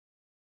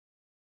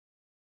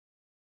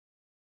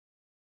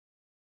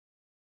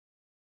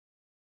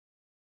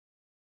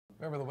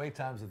Remember, the wait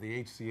times at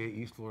the HCA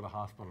East Florida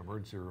Hospital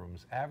emergency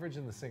rooms average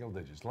in the single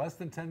digits, less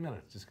than 10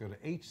 minutes. Just go to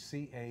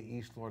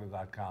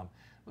hcaeastflorida.com,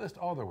 list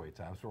all their wait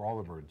times for all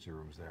the emergency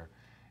rooms there,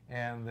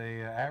 and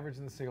they average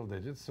in the single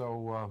digits,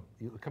 so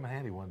you'll come in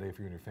handy one day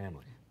for you and your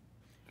family.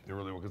 They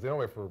really will, because they don't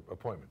wait for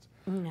appointments.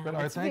 No, but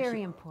it's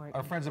very important.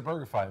 Our friends at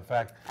BurgerFi, in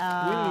fact, we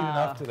didn't eat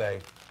enough today,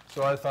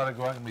 so I thought I'd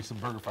go out and make some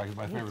BurgerFi, because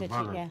my favorite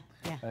burger.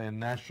 And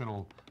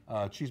National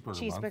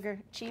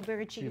Cheeseburger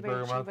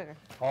Month.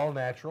 All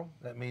natural.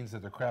 That means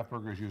that their craft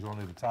burgers use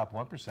only the top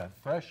 1%.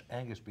 Fresh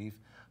Angus beef,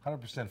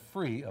 100%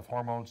 free of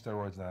hormones,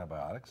 steroids, and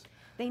antibiotics.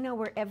 They know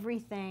where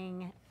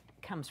everything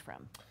comes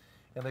from.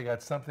 And they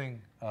got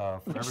something for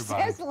everybody.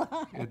 Says a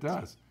lot. It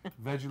does.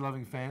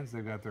 Veggie-loving fans,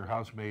 they've got their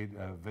house-made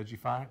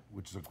Veggie-Fi,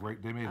 which is a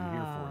great, they made it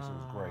here for us, it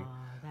was great.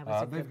 That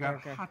was a good they've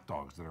got burger. hot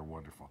dogs that are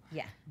wonderful.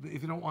 Yeah.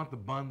 If you don't want the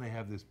bun, they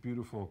have this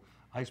beautiful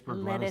iceberg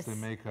lettuce. They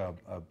make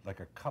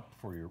like a cup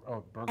for your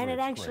burger. And it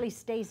actually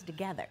stays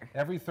together.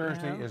 Every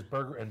Thursday is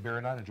Burger and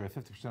Beer Night. Enjoy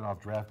 50% off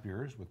draft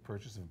beers with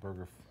purchase of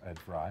Burger and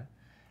Fry.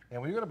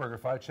 And when you go to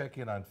BurgerFi, check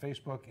in on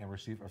Facebook and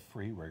receive a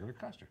free regular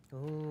custard.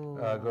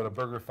 Go to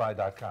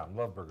BurgerFi.com.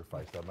 Love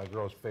BurgerFi stuff. My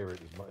girl's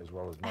favorite as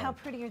well as mine. How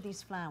pretty are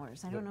these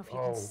flowers? I don't know if you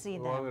can see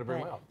them. I'm going to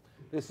bring them out.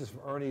 This is from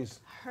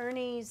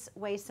Ernie's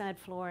Wayside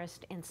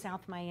Florist in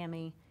South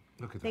Miami.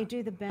 Look at that. They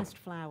do the best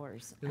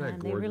flowers. Isn't that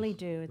gorgeous? They really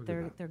do.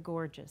 They're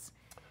gorgeous.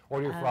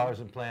 Order your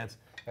flowers and plants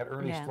at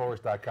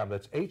erniesflorist.com.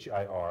 That's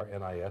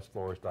HIRNIS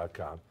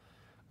florist.com.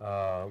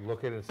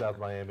 Located in South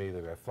Miami,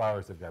 they've got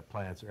flowers, they've got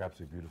plants, they're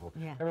absolutely beautiful.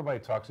 Yeah. Everybody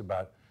talks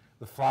about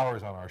the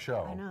flowers on our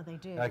show. I know, they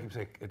do. And I keep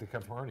saying, they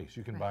come from Ernie's,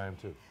 you can buy them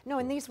too. No,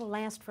 and these will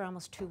last for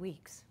almost 2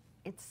 weeks.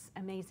 It's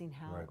amazing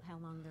how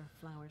long their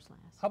flowers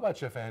last. How about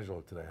Chef Angelo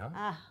today,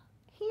 huh?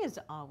 He is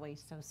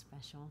always so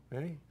special.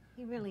 Isn't he?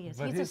 He really is.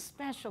 But He's a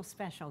special,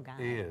 special guy.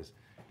 He is.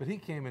 But he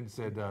came and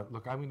said,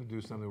 look, I'm going to do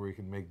something where you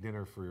can make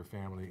dinner for your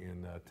family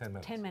in 10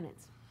 minutes. 10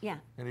 minutes, yeah.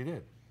 And he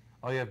did.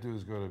 All you have to do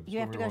is go to You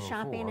have to go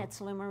shopping at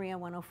Slu Maria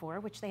 104,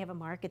 which they have a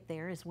market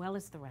there as well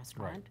as the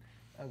restaurant.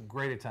 Right.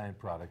 Great Italian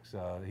products.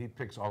 He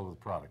picks all of the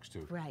products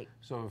too. Right.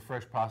 So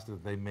fresh pasta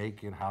that they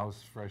make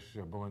in-house, fresh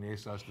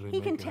bolognese sauce that they make in-house.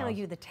 He can in-house. tell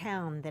you the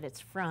town that it's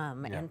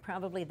from and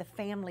probably the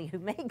family who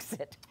makes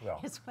it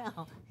as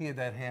well. He had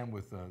that ham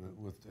with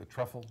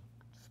truffle,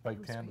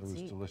 spiked ham. It was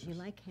delicious. You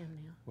like ham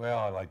now? Well,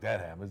 I like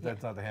that ham.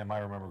 That's not the ham I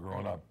remember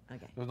growing up.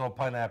 Okay. There was no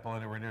pineapple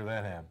anywhere near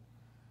that ham.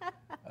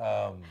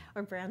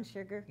 Or brown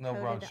sugar? No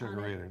brown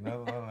sugar either. None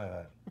of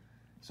that.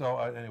 So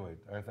anyway,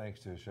 our thanks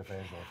to Chef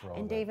Angelo for all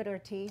and that. David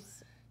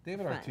Ortiz.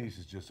 David Ortiz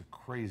is just a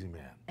crazy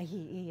man.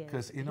 He is.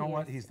 Because you know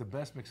what? He's the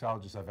best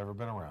mixologist I've ever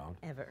been around.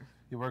 Ever.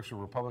 He works for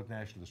Republic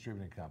National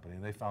Distributing Company,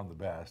 and they found the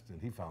best,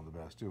 and he found the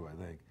best too, I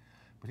think.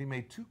 But he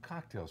made 2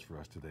 cocktails for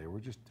us today. We're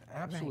just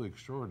absolutely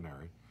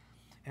extraordinary.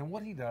 And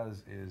what he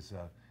does is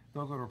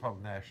they'll go to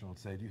Republic National and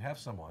say, do you have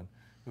someone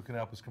who can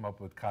help us come up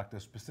with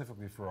cocktails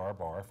specifically for our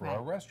bar, for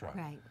our restaurant,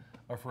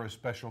 or for a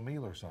special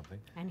meal or something?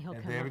 And he'll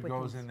come David up with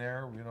goes in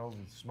there, you know,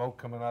 smoke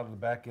coming out of the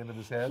back end of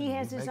his head. He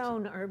has his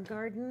own herb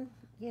garden,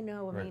 you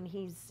know. I mean,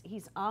 he's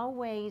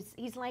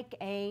like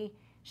a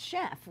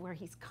chef where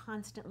he's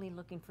constantly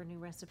looking for new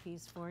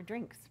recipes for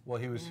drinks. Well,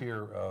 he was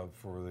here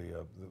for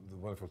the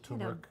wonderful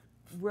turmeric.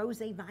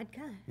 Rosé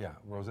vodka. Yeah,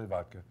 rosé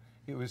vodka.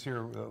 He was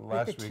here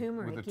last week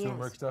with the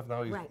turmeric stuff.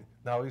 Now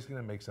he's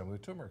going to make some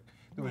with turmeric.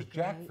 There was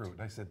jackfruit.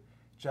 I said,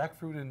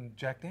 jackfruit and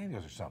Jack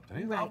Daniels or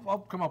something.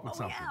 I'll come up with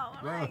something. I'll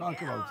come up with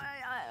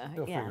something.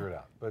 He'll figure it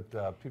out. But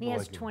people he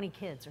has 20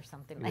 kids or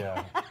something.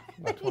 Yeah,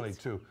 about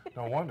 22.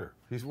 No wonder.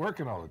 He's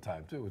working all the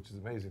time too, which is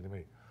amazing to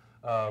me.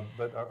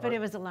 But it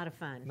was a lot of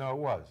fun. No, it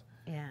was.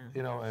 Yeah.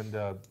 You know, and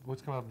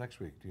what's coming up next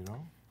week? Do you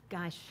know?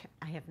 Gosh,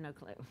 I have no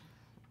clue.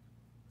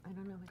 I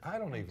don't know. I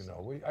don't even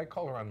know. I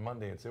call her on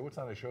Monday and say, what's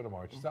on the show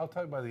tomorrow? She said, I'll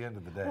tell you by the end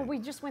of the day. Well, we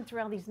just went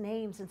through all these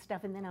names and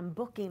stuff, and then I'm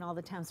booking all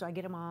the time, so I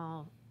get them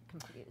all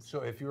confused.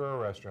 So if you're a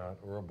restaurant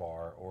or a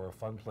bar or a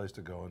fun place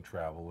to go and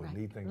travel and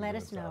need things let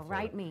us know.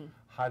 Write me.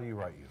 How do you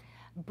write you?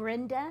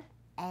 Brenda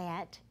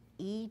at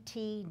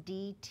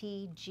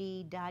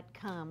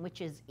ETDTG.com, which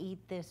is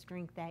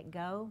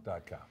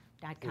eatthisdrinkthatgo.com.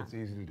 It's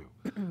easy to do.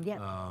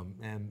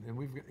 And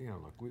we've got, you know,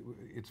 look,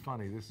 it's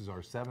funny. This is our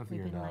 7th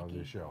year now of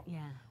this show.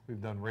 Yeah. We've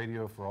done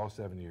radio for all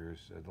 7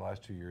 years. The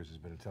last 2 years has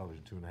been in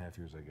television, 2.5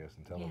 years, I guess,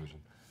 in television,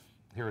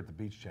 here at the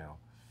Beach Channel.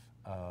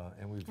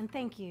 And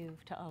thank you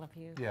to all of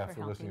you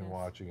for listening and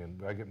watching.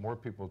 And I get more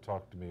people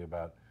talk to me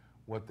about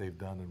what they've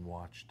done and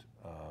watched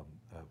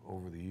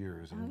over the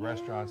years and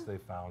restaurants they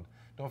found.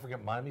 Don't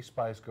forget, Miami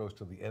Spice goes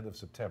till the end of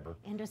September.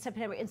 End of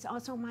September. It's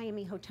also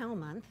Miami Hotel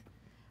Month.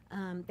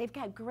 They've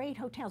got great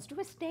hotels. Do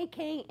a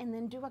staycay and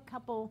then do a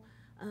couple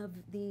of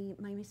the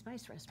Miami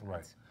Spice restaurants.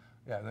 Right.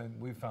 Yeah, and then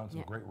we found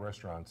some great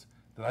restaurants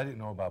that I didn't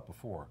know about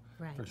before.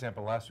 Right. For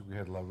example, last week we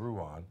had La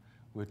Rouen,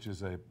 which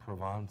is a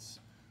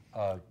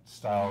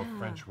Provence-style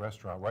French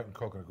restaurant right in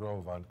Coconut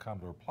Grove on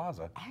Commodore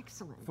Plaza.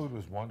 Excellent. Food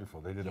was wonderful.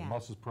 They did a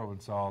mussels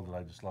provençal that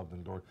I just loved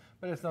and adored.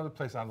 But it's another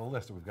place on the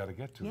list that we've got to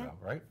get to now,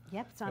 right?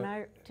 Yep, it's on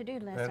our to-do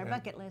list, our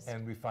bucket list.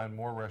 And we find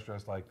more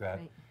restaurants like that.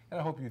 Right. And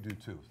I hope you do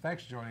too.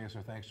 Thanks for joining us,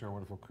 or thanks to our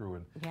wonderful crew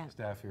and Yeah.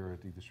 staff here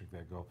at the District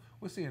That Go.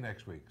 We'll see you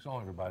next week. So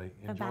long, everybody.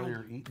 Enjoy Bye-bye.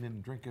 your eating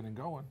and drinking and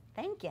going.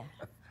 Thank you.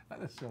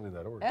 Not necessarily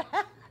that order.